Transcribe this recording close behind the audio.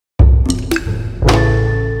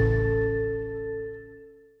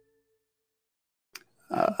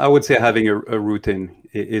I would say having a routine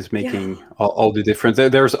is making all the difference.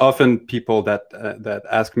 There's often people that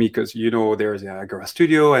ask me, because there's the Agora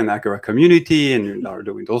studio and Agora community, and you are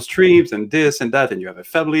doing those streams and this and that, and you have a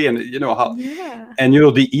family, and how. Yeah. And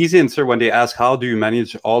the easy answer when they ask, how do you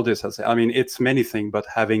manage all this? I say, it's many things, but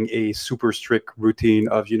having a super strict routine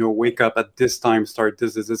of wake up at this time, start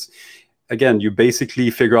this. Again, you basically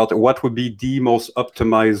figure out what would be the most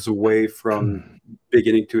optimized way from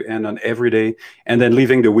beginning to end on every day, and then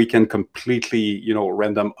leaving the weekend completely,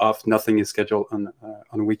 random off. Nothing is scheduled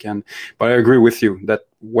on weekend. But I agree with you that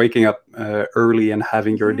waking up early and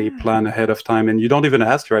having your day planned ahead of time, and you don't even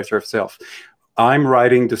ask yourself, I'm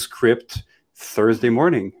writing the script Thursday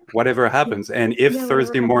morning, whatever happens. And if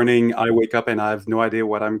Thursday morning I wake up and I have no idea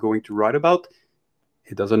what I'm going to write about,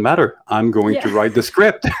 it doesn't matter. I'm going to write the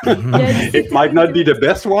script. It might not be the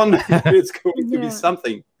best one. It's going to be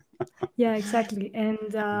something. Yeah, exactly. And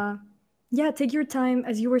take your time,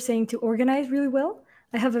 as you were saying, to organize really well.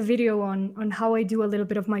 I have a video on how I do a little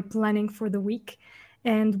bit of my planning for the week.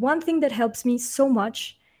 And one thing that helps me so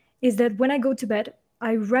much is that when I go to bed,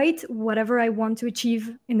 I write whatever I want to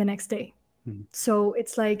achieve in the next day. So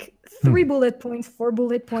it's like 3 bullet points, 4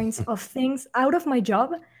 bullet points of things out of my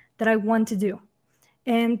job that I want to do.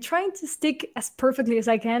 And trying to stick as perfectly as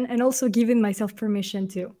I can, and also giving myself permission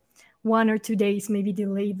to 1 or 2 days maybe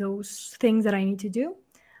delay those things that I need to do.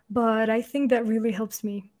 But I think that really helps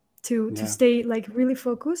me to stay like really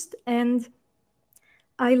focused. And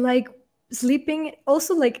I like sleeping,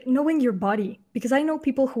 also like knowing your body, because I know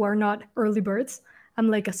people who are not early birds. I'm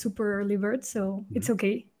like a super early bird, so it's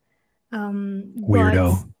okay.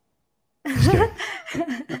 Weirdo.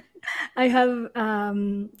 I have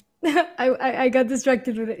I got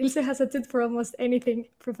distracted with it. Ilse has a tip for almost anything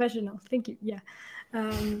professional. Thank you. Yeah.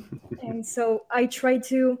 And so I try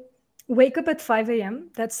to wake up at 5 a.m.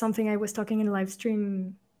 That's something I was talking in a live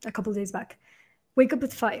stream a couple of days back. Wake up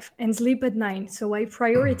at 5 and sleep at 9. So I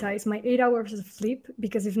prioritize my 8 hours of sleep,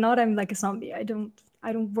 because if not, I'm like a zombie. I don't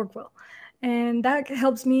work well. And that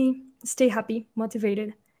helps me stay happy,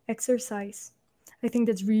 motivated, exercise. I think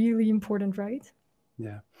that's really important, right?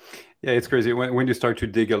 Yeah, it's crazy. When you start to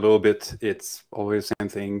dig a little bit, it's always the same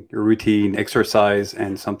thing: routine, exercise,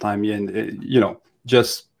 and sometimes,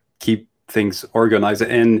 just keep things organized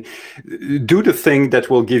and do the thing that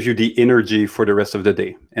will give you the energy for the rest of the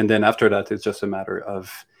day. And then after that, it's just a matter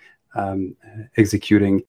of executing.